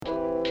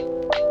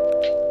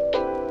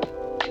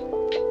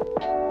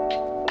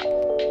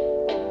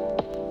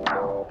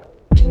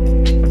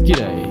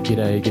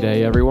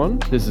G'day everyone.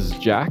 This is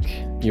Jack,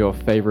 your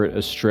favorite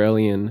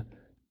Australian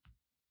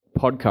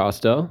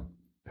podcaster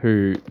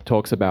who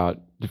talks about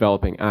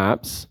developing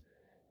apps,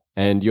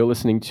 and you're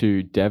listening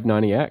to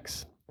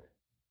Dev90X.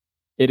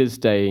 It is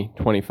day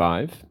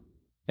 25,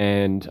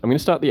 and I'm going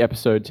to start the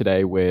episode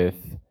today with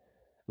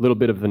a little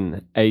bit of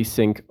an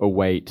async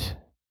await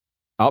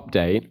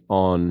update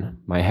on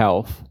my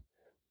health.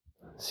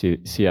 See,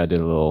 I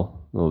did a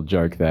little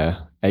joke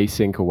there.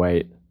 Async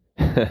await.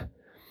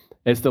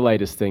 It's the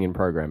latest thing in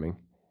programming.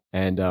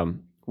 And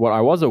what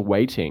I was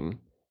awaiting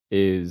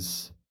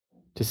is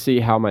to see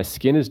how my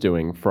skin is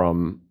doing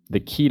from the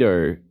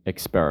keto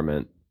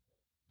experiment,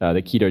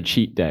 the keto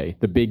cheat day,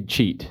 the big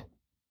cheat,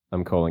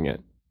 I'm calling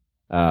it,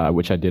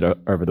 which I did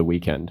over the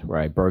weekend, where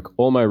I broke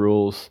all my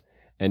rules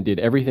and did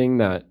everything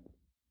that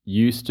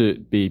used to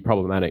be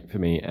problematic for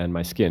me and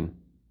my skin,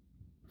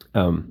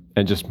 and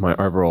just my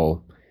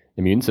overall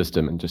immune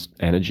system and just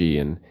energy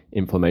and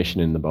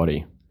inflammation in the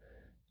body.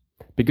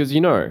 Because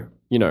you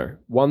know,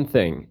 one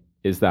thing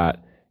is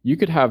that you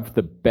could have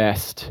the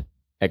best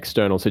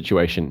external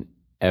situation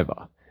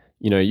ever.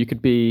 You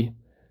could be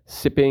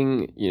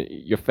sipping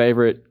your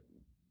favorite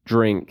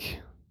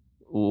drink,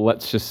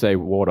 let's just say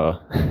water,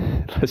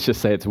 let's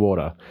just say it's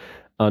water,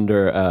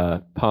 under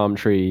a palm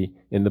tree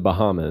in the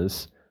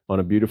Bahamas on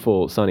a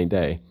beautiful sunny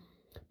day.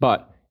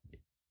 But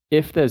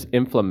if there's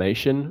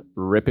inflammation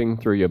ripping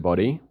through your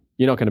body,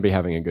 you're not going to be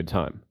having a good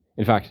time.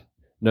 In fact,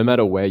 no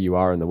matter where you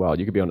are in the world,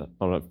 you could be on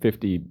a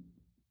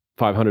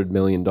 $500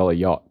 million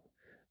yacht,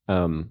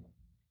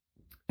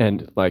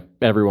 and like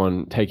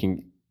everyone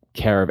taking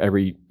care of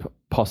every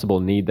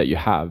possible need that you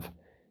have,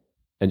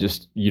 and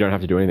just you don't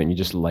have to do anything. You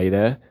just lay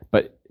there.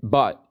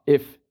 But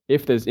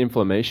if there's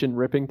inflammation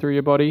ripping through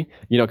your body,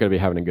 you're not going to be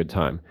having a good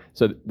time.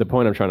 So the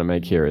point I'm trying to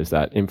make here is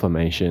that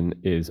inflammation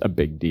is a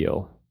big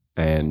deal,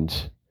 and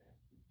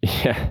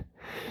yeah,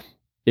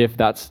 if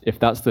that's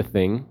the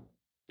thing,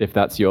 if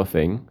that's your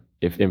thing.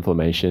 If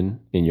inflammation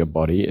in your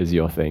body is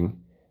your thing,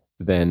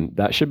 then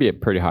that should be a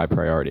pretty high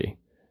priority.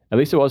 At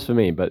least it was for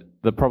me, but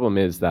the problem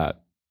is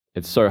that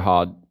it's so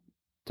hard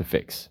to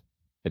fix.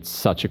 It's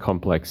such a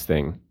complex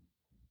thing.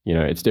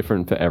 It's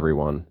different for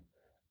everyone.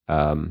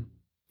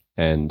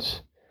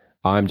 And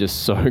I'm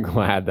just so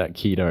glad that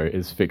keto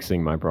is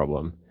fixing my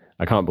problem.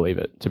 I can't believe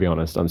it, to be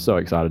honest. I'm so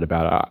excited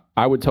about it.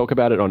 I would talk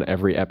about it on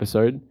every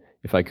episode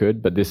if I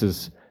could, but this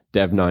is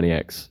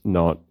Dev90X,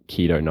 not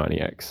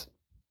Keto90X.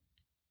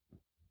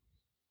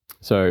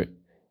 So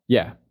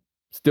yeah,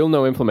 still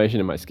no inflammation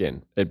in my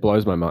skin. It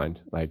blows my mind.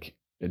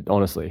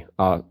 Honestly,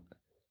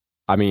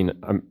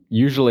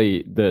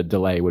 usually the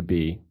delay would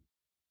be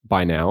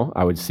by now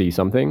I would see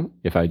something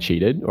if I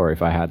cheated or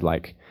if I had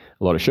like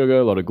a lot of sugar,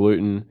 a lot of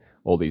gluten,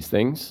 all these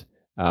things.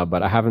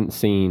 But I haven't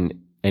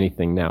seen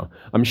anything now.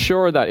 I'm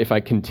sure that if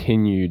I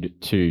continued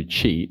to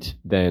cheat,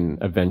 then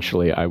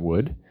eventually I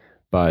would,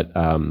 but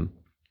I'm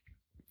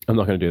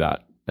not going to do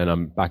that. And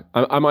I'm back.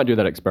 I might do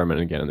that experiment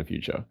again in the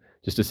future,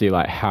 just to see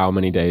like how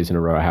many days in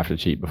a row I have to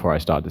cheat before I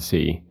start to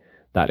see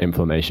that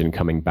inflammation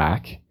coming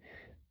back.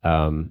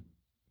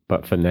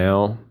 But for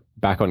now,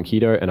 back on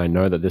keto, and I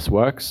know that this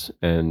works.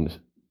 And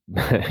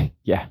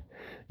yeah,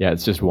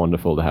 it's just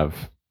wonderful to have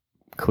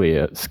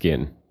clear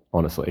skin.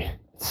 Honestly,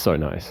 it's so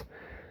nice.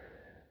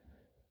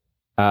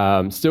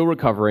 Still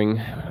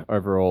recovering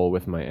overall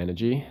with my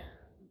energy.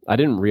 I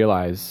didn't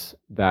realize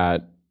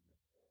that.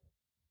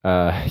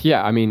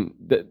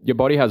 Your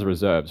body has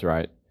reserves,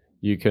 right?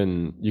 You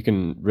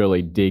can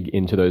really dig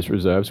into those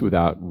reserves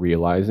without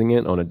realizing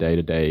it on a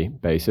day-to-day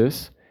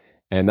basis.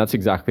 And that's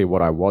exactly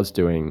what I was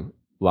doing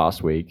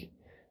last week.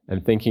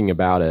 And thinking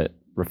about it,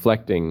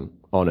 reflecting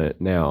on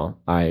it now,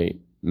 I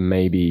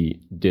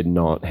maybe did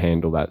not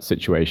handle that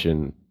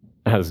situation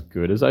as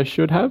good as I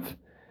should have.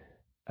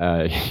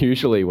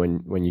 Usually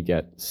when you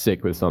get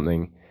sick with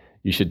something,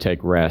 you should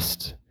take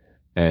rest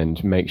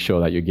and make sure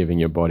that you're giving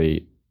your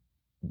body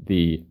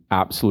the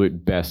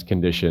absolute best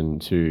condition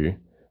to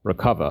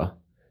recover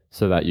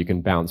so that you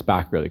can bounce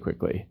back really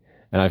quickly.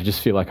 And I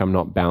just feel like I'm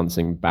not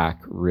bouncing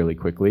back really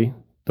quickly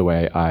the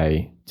way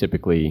I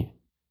typically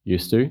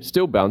used to.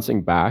 Still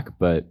bouncing back,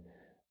 but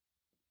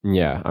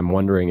yeah, I'm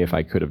wondering if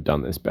I could have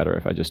done this better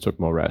if I just took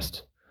more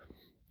rest.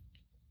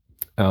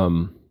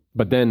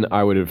 But then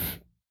I would have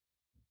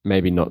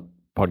maybe not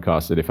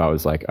podcasted if I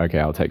was like, okay,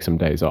 I'll take some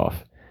days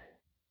off.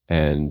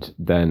 And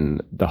then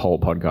the whole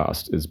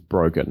podcast is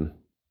broken.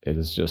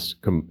 It'll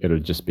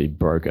just be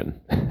broken.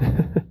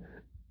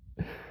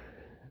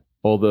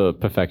 All the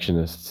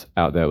perfectionists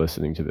out there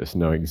listening to this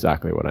know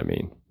exactly what I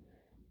mean.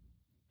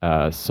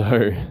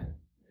 So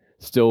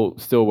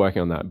still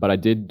working on that. But I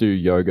did do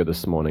yoga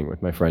this morning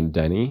with my friend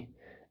Denny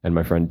and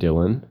my friend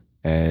Dylan,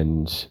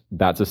 and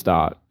that's a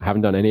start. I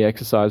haven't done any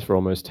exercise for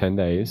almost 10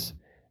 days,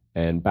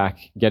 and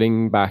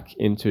getting back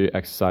into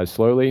exercise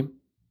slowly,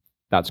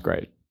 that's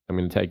great. I'm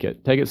going to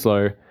take it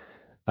slow,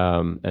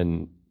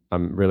 and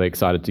I'm really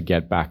excited to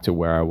get back to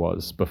where I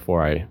was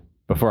before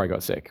I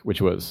got sick,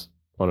 which was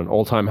on an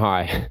all-time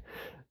high,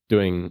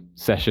 doing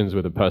sessions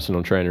with a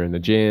personal trainer in the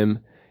gym,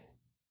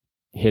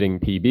 hitting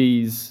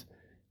PBs,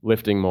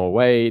 lifting more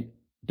weight,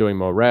 doing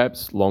more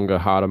reps, longer,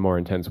 harder, more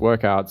intense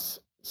workouts,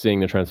 seeing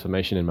the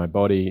transformation in my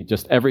body.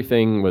 Just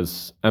everything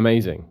was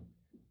amazing.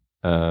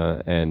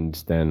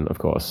 And then, of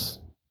course,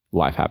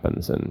 life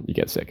happens and you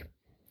get sick.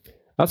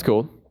 That's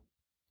cool.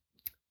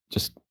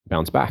 Just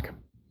bounce back.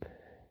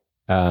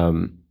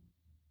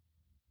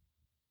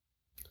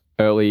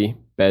 Early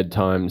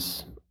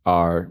bedtimes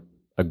are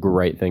a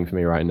great thing for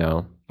me right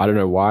now. I don't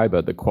know why,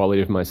 but the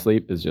quality of my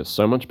sleep is just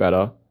so much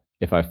better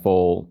if I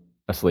fall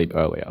asleep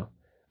earlier.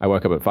 I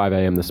woke up at 5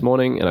 a.m. this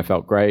morning and I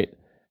felt great.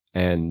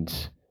 And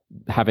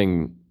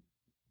having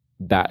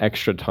that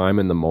extra time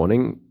in the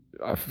morning,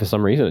 for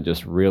some reason, it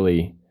just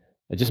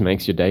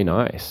makes your day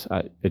nice.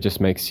 It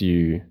just makes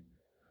you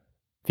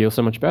feel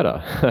so much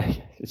better.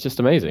 It's just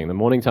amazing. The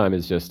morning time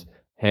is just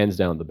hands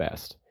down the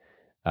best.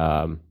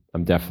 I'm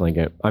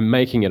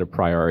making it a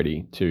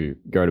priority to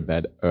go to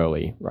bed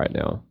early right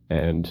now,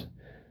 and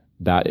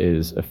that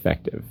is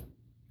effective.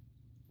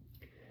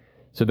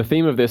 So the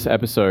theme of this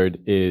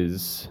episode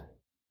is,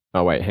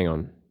 oh wait, hang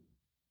on.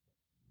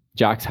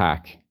 Jack's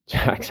hack.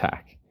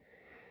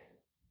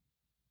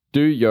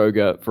 Do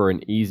yoga for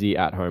an easy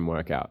at-home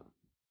workout.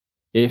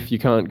 If you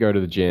can't go to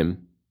the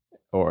gym,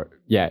 or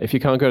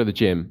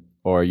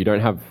you don't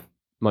have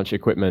much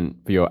equipment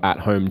for your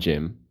at-home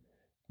gym,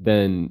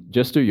 then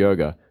just do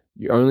yoga.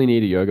 You only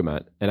need a yoga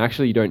mat. And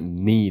actually, you don't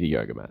need a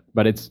yoga mat.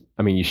 But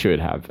you should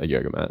have a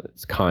yoga mat.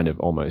 It's kind of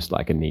almost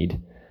like a need.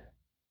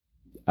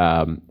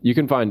 You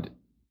can find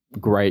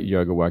great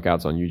yoga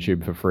workouts on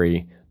YouTube for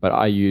free, but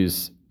I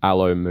use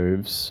Alo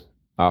Moves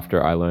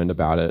after I learned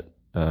about it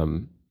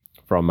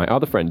from my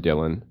other friend,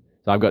 Dylan.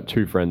 So I've got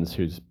two friends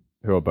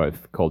who are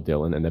both called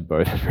Dylan, and they're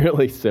both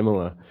really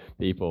similar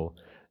people.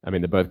 I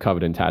mean, they're both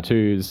covered in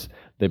tattoos.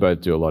 They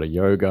both do a lot of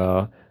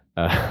yoga.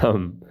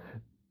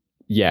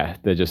 Yeah,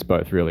 they're just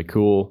both really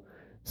cool.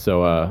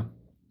 So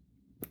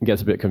it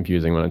gets a bit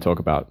confusing when I talk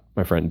about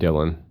my friend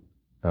Dylan.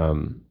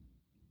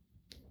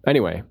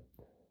 Anyway,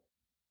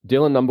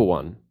 Dylan number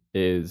one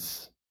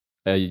is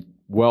a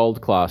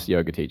world-class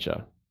yoga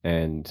teacher,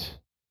 and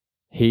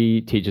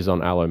he teaches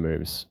on Alo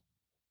Moves.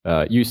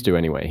 Used to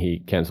anyway. He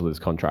canceled his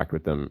contract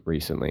with them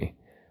recently.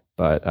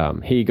 But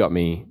he got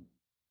me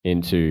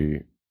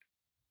into,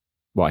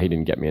 well, he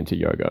didn't get me into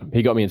yoga.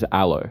 He got me into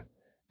Alo.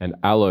 And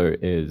Alo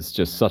is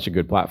just such a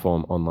good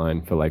platform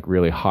online for like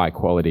really high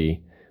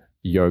quality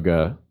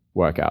yoga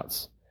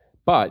workouts.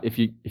 But if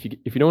you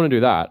don't want to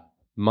do that,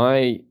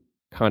 my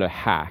kind of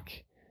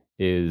hack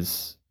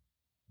is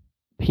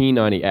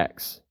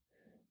P90X.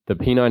 The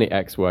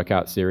P90X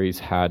workout series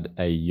had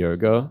a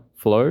yoga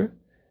flow,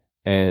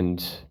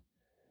 and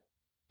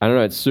I don't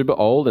know, it's super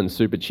old and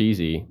super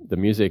cheesy. The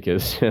music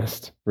is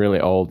just really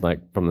old,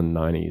 like from the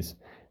 90s.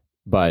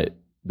 But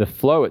the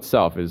flow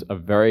itself is a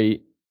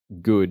very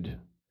good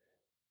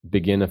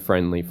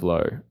beginner-friendly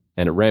flow,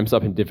 and it ramps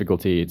up in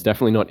difficulty. It's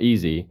definitely not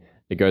easy.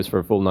 It goes for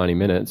a full 90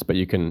 minutes, but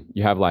you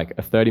have like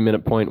a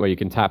 30-minute point where you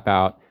can tap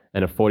out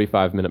and a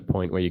 45-minute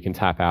point where you can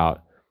tap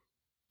out.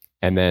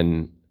 And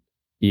then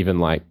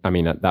even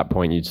at that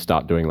point, you'd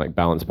start doing like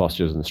balance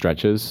postures and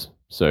stretches.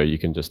 So you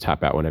can just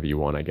tap out whenever you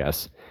want, I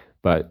guess.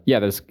 But yeah,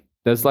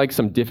 there's like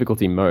some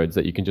difficulty modes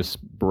that you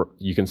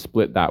can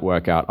split that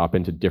workout up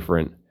into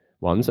different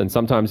ones. And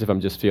sometimes if I'm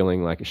just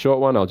feeling like a short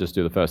one, I'll just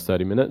do the first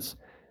 30 minutes.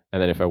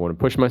 And then if I want to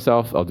push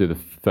myself, I'll do the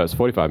first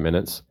 45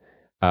 minutes.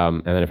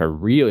 And then if I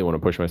really want to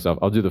push myself,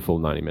 I'll do the full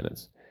 90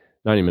 minutes.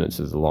 90 minutes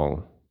is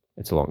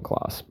it's a long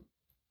class.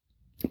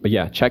 But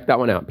yeah, check that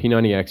one out.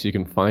 P90X, you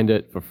can find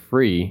it for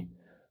free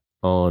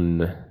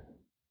on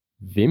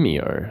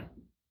Vimeo,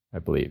 I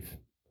believe.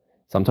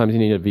 Sometimes you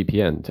need a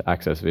VPN to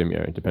access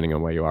Vimeo, depending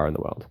on where you are in the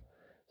world.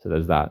 So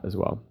there's that as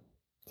well.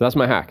 So that's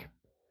my hack.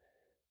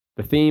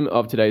 The theme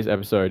of today's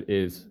episode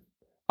is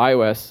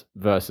iOS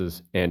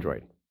versus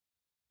Android.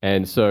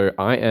 And so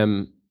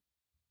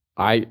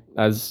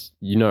as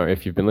you know,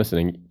 if you've been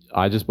listening,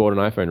 I just bought an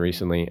iPhone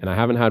recently, and I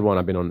haven't had one.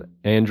 I've been on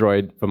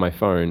Android for my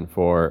phone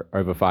for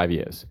over 5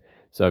 years.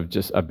 So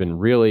I've been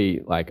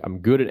really I'm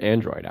good at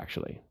Android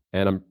actually.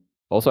 And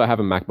I have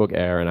a MacBook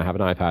Air and I have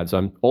an iPad. So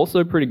I'm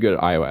also pretty good at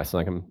iOS.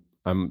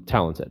 I'm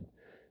talented,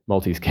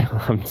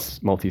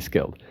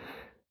 multi-skilled.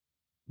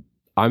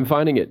 I'm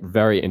finding it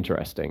very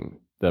interesting,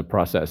 the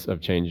process of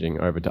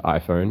changing over to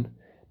iPhone,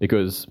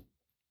 because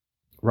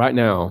right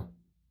now,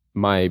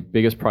 my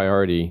biggest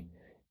priority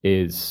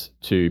is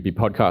to be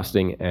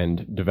podcasting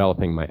and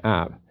developing my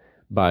app.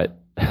 But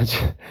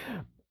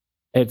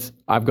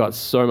I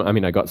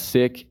got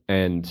sick,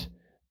 and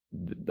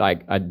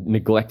I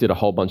neglected a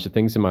whole bunch of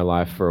things in my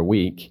life for a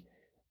week.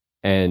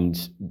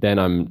 And then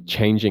I'm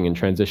changing and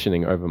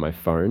transitioning over my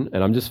phone,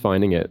 and I'm just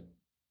finding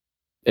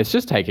it's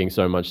just taking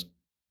so much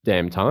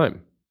damn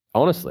time,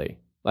 honestly.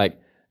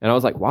 And I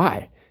was like,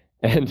 why?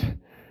 And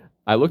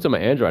I looked at my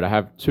Android. I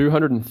have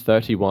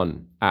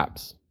 231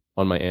 apps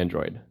on my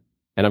Android,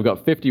 and I've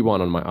got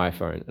 51 on my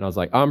iPhone. And I was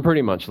like, I'm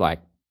pretty much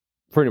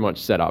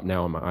set up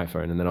now on my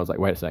iPhone. And then I was like,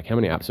 wait a sec, how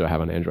many apps do I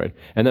have on Android?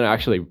 And then I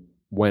actually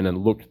went and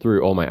looked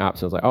through all my apps,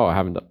 and I was like, oh, I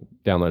haven't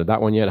downloaded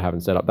that one yet. I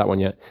haven't set up that one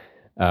yet.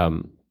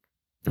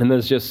 And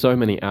there's just so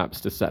many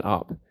apps to set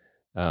up.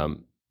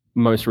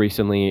 Most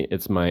recently,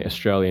 it's my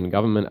Australian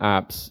government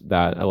apps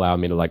that allow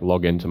me to like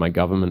log into my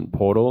government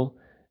portal.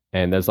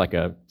 And there's like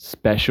a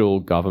special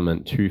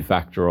government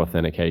two-factor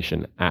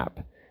authentication app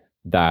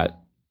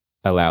that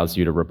allows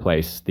you to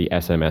replace the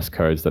SMS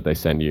codes that they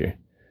send you.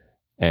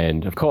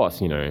 And of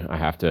course, I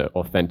have to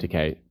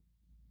authenticate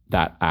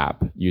that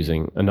app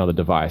using another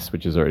device,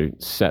 which is already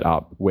set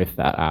up with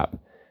that app.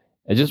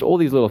 And just all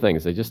these little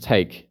things, they just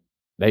take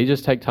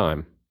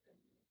time.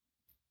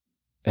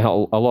 A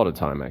lot of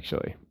time,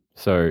 actually.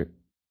 So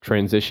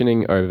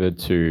transitioning over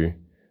to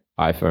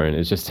iPhone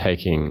is just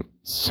taking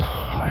so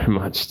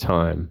much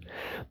time,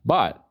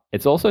 but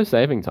it's also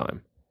saving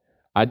time.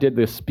 I did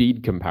this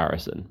speed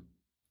comparison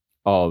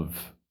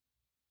of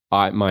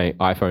my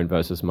iPhone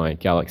versus my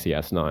Galaxy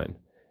S9.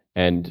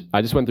 And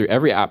I just went through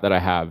every app that I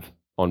have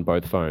on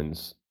both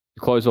phones,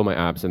 closed all my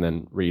apps, and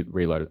then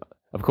reloaded.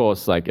 Of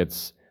course, like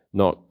it's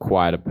not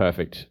quite a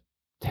perfect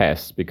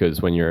test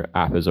because when your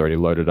app is already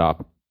loaded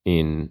up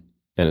in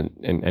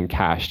and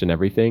cached and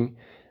everything,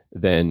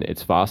 then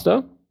it's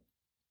faster.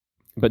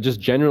 But just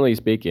generally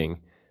speaking,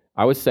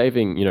 I was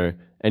saving,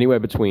 anywhere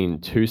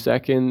between 2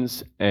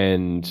 seconds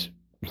and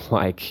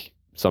like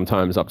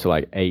sometimes up to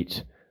like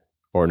 8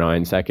 or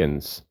 9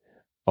 seconds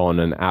on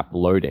an app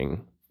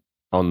loading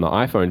on the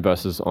iPhone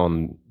versus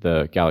on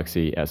the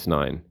Galaxy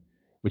S9,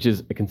 which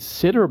is a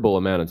considerable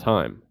amount of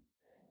time.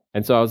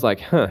 And so I was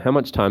like, how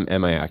much time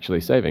am I actually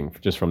saving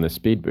just from this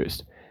speed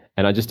boost?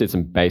 And I just did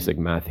some basic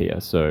math here.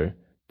 So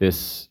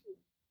this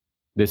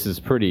is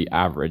pretty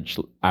average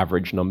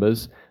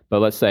numbers, but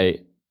let's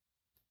say,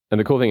 and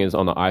the cool thing is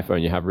on the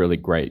iPhone, you have really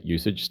great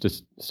usage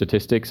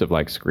statistics of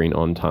like screen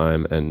on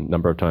time and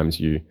number of times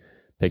you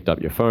picked up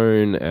your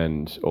phone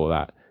and all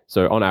that.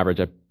 So on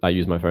average, I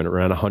use my phone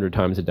around 100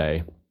 times a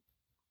day.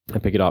 I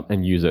pick it up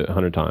and use it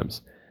 100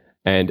 times.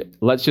 And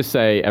let's just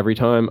say every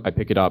time I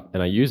pick it up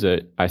and I use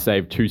it, I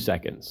save 2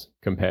 seconds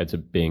compared to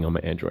being on my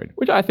Android,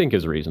 which I think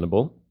is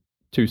reasonable.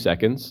 2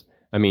 seconds.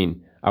 I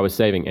mean, I was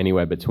saving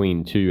anywhere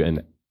between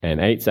 2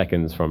 and 8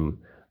 seconds from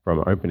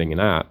opening an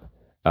app.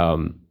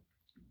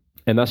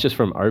 And that's just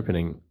from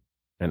opening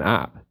an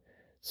app.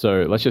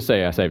 So let's just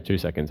say I save 2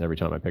 seconds every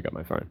time I pick up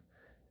my phone.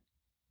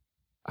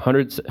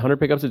 100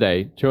 pickups a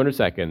day, 200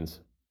 seconds,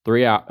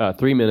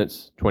 3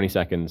 minutes, 20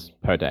 seconds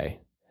per day.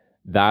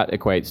 That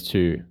equates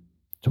to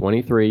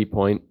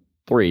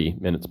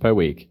 23.3 minutes per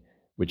week,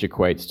 which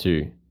equates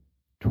to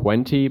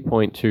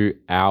 20.2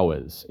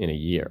 hours in a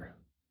year.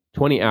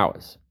 20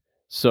 hours.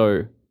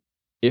 So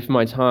if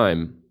my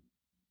time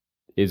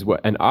is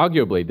what, and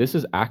arguably this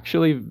is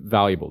actually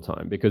valuable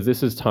time because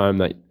this is time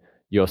that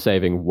you're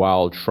saving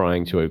while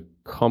trying to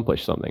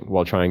accomplish something,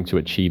 while trying to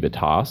achieve a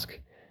task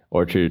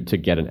or to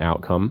get an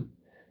outcome.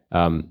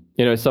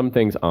 Some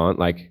things aren't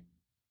like,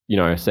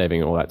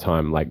 saving all that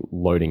time, like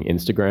loading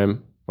Instagram,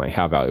 like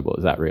how valuable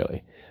is that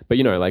really? But,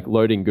 like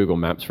loading Google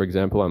Maps, for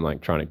example, I'm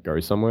like trying to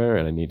go somewhere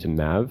and I need to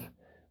nav.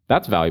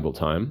 That's valuable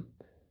time.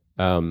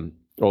 Or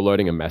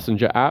loading a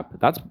messenger app,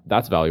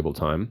 that's valuable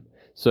time.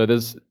 So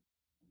let's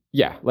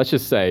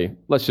just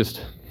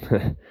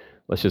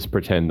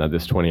pretend that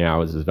this 20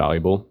 hours is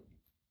valuable.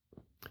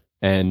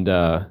 And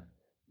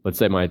let's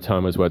say my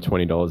time was worth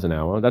 $20 an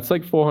hour. That's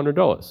like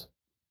 $400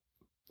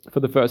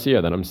 for the first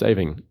year that I'm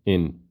saving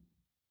in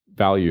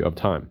value of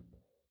time.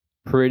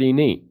 Pretty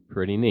neat.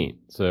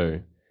 So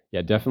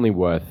yeah, definitely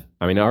worth.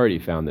 I mean, I already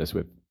found this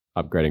with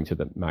upgrading to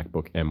the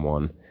MacBook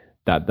M1,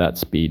 that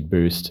speed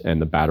boost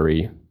and the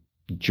battery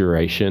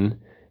duration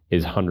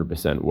is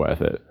 100%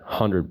 worth it,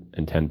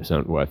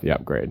 110% worth the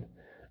upgrade.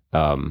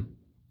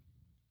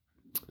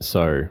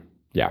 So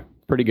yeah,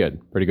 pretty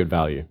good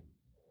value.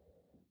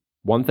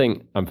 One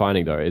thing I'm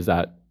finding though is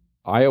that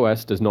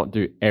iOS does not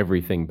do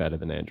everything better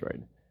than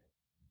Android,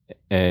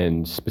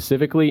 and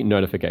specifically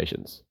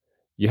notifications.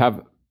 You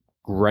have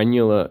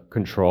granular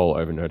control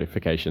over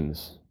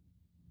notifications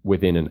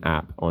within an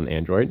app on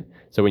Android.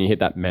 So when you hit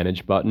that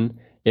manage button,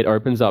 it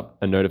opens up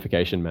a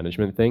notification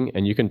management thing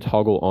and you can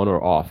toggle on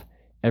or off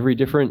every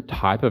different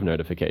type of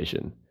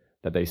notification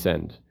that they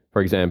send.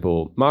 For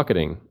example,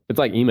 marketing. It's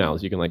like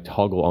emails. You can like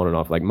toggle on and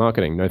off, like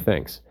marketing, no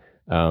thanks.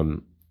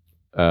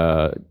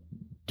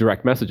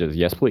 Direct messages,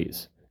 yes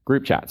please.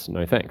 Group chats,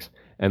 no thanks.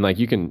 And like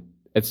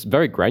it's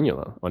very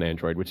granular on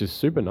Android, which is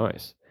super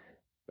nice.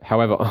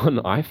 However, on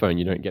iPhone,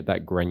 you don't get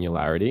that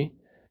granularity.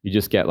 You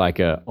just get like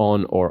a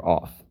on or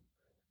off.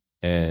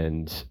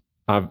 And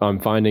I'm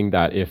finding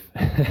that if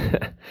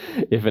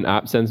if an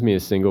app sends me a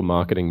single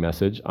marketing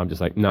message, I'm just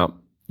like, no,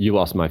 you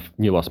lost my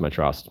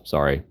trust.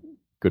 Sorry.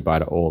 Goodbye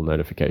to all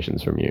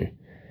notifications from you,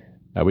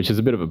 which is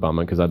a bit of a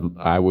bummer because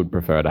I would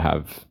prefer to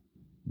have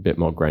a bit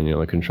more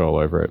granular control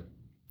over it.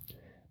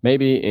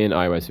 Maybe in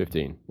iOS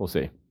 15, we'll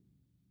see.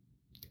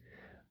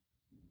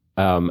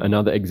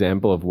 Another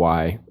example of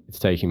why it's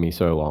taking me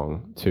so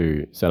long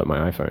to set up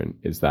my iPhone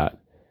is that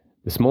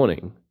this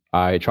morning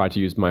I tried to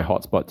use my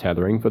hotspot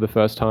tethering for the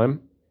first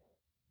time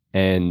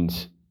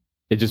and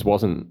it just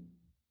wasn't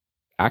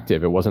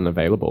active. It wasn't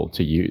available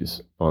to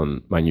use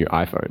on my new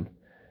iPhone.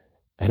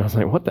 And I was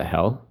like, what the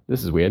hell?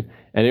 This is weird.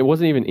 And it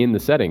wasn't even in the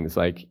settings.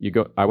 Like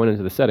I went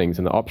into the settings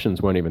and the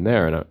options weren't even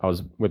there. And I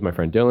was with my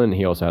friend Dylan.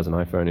 He also has an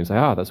iPhone. He's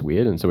like, that's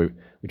weird. And so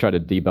we tried to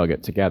debug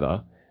it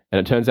together. And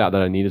it turns out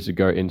that I needed to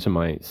go into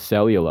my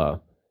cellular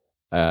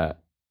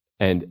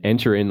and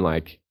enter in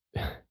like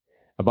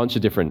a bunch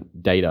of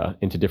different data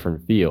into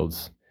different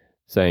fields,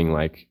 saying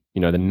like,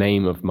 the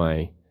name of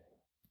my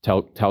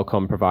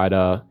telecom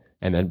provider,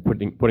 and then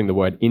putting the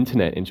word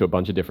internet into a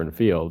bunch of different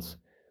fields.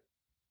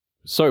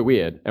 So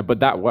weird, but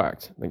that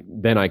worked. Like,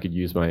 then I could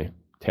use my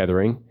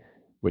tethering,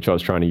 which I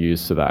was trying to use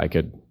so that I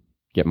could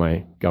get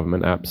my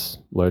government apps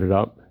loaded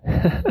up.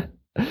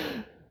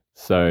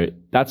 So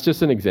that's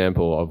just an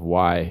example of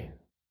why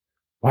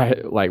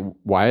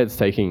it's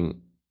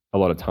taking a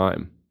lot of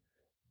time.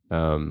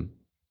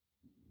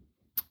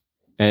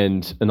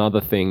 And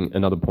another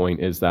point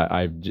is that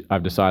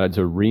I've decided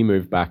to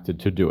remove back to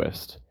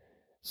Todoist.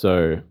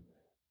 So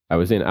I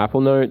was in Apple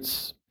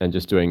Notes and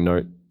just doing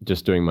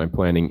my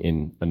planning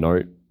in a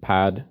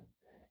notepad,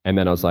 and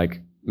then I was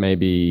like,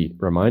 maybe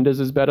Reminders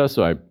is better.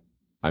 So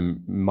I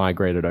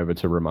migrated over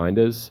to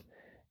Reminders,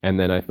 and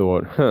then I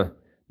thought,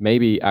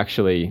 maybe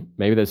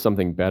there's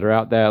something better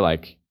out there,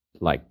 like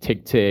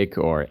TickTick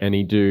or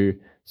AnyDo.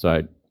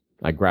 So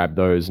I grabbed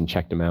those and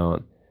checked them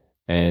out,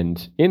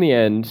 and in the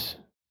end,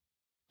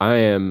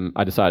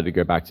 I decided to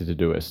go back to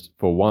Todoist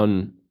for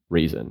one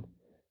reason,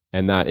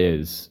 and that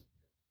is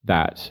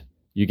that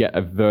you get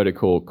a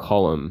vertical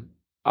column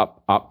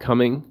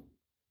upcoming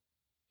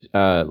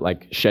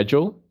like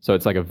schedule. So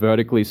it's like a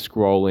vertically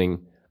scrolling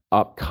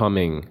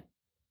upcoming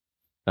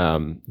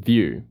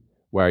view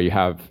where you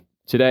have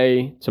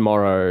today,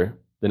 tomorrow,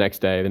 the next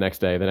day, the next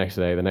day, the next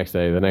day, the next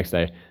day, the next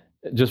day,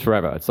 just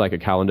forever. It's like a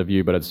calendar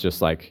view, but it's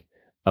just like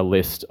a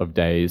list of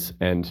days,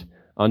 and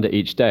under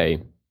each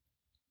day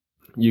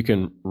you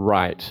can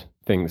write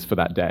things for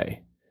that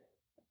day.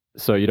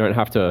 So you don't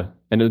have to,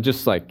 and it'll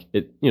just like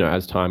it,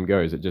 as time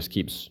goes, it just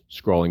keeps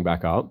scrolling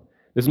back up.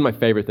 This is my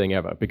favorite thing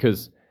ever,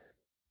 because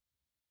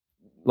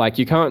like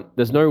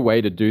there's no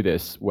way to do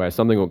this where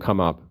something will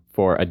come up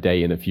for a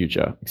day in the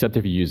future, except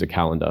if you use a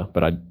calendar,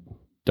 but I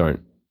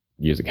don't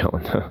use a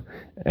calendar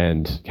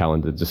and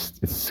calendar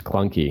it's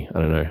clunky.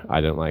 I don't know.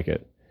 I don't like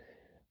it.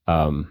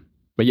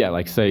 But yeah,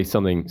 like say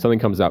something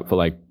comes up for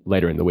like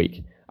later in the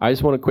week. I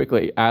just want to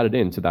quickly add it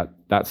into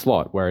that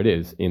slot where it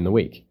is in the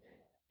week.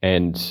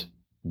 And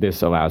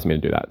this allows me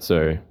to do that.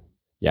 So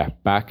yeah,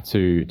 back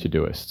to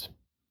Todoist.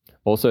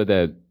 Also,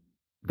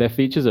 their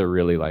features are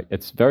really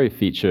it's very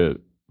feature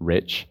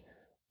rich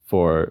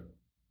for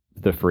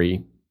the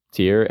free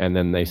tier. And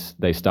then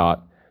they start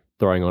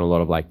throwing on a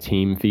lot of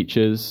team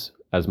features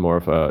as more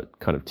of a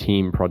kind of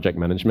team project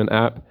management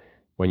app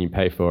when you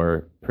pay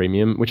for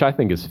premium, which I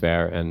think is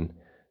fair. And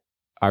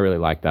I really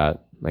like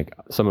that. Like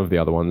some of the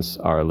other ones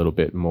are a little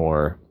bit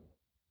more,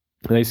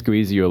 they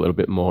squeeze you a little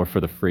bit more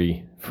for the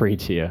free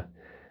tier.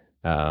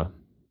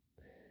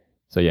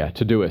 So yeah,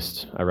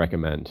 Todoist, I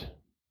recommend.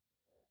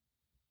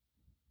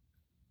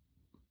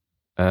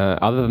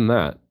 Other than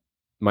that,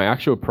 my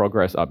actual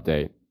progress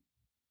update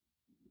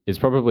is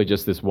probably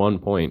just this one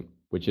point,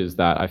 which is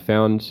that I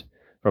found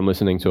from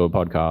listening to a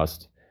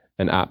podcast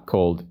an app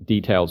called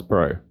Details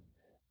Pro.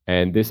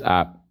 And this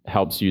app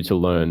helps you to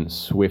learn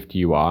Swift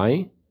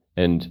UI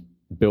and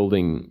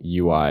building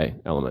UI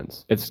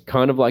elements. It's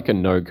kind of like a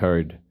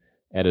no-code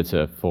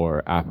editor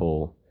for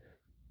Apple,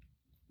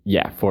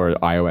 for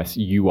iOS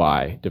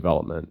UI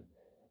development.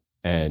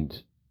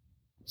 And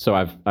so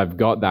I've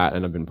got that,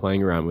 and I've been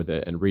playing around with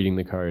it and reading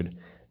the code.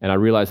 And I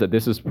realized that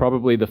this is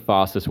probably the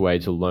fastest way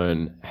to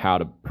learn how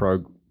to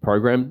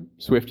program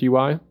Swift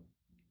UI,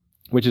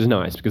 which is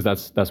nice because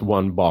that's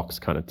one box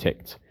kind of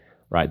ticked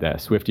right there.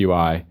 Swift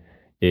UI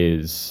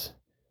is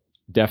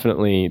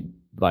definitely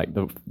like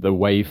the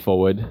way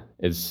forward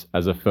is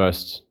as a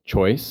first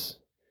choice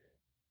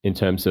in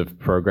terms of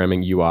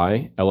programming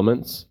UI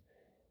elements.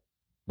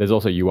 There's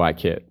also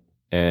UIKit,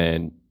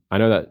 and I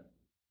know that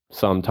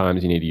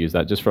sometimes you need to use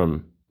that just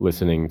from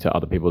listening to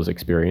other people's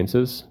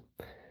experiences.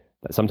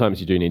 That sometimes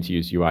you do need to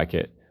use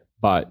UIKit,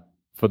 but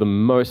for the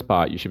most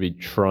part, you should be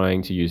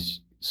trying to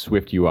use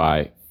Swift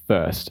UI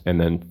first and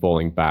then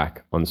falling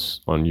back on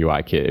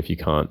UIKit if you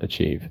can't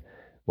achieve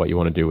what you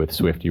want to do with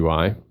Swift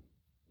UI.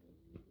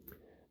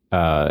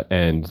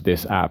 And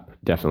this app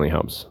definitely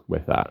helps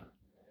with that.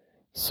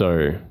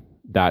 So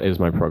that is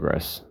my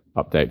progress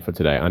update for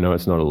today. I know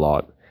it's not a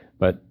lot,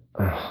 but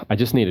I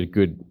just need a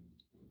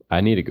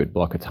good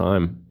block of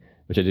time,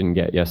 which I didn't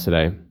get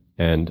yesterday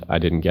and I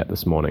didn't get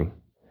this morning.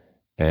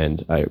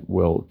 And I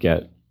will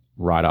get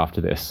right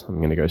after this. I'm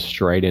going to go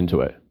straight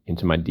into it,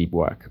 into my deep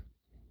work,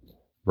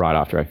 right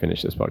after I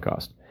finish this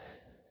podcast.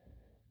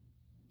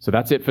 So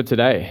that's it for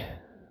today.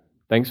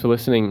 Thanks for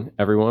listening,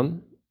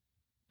 everyone.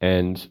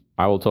 And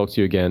I will talk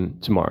to you again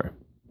tomorrow.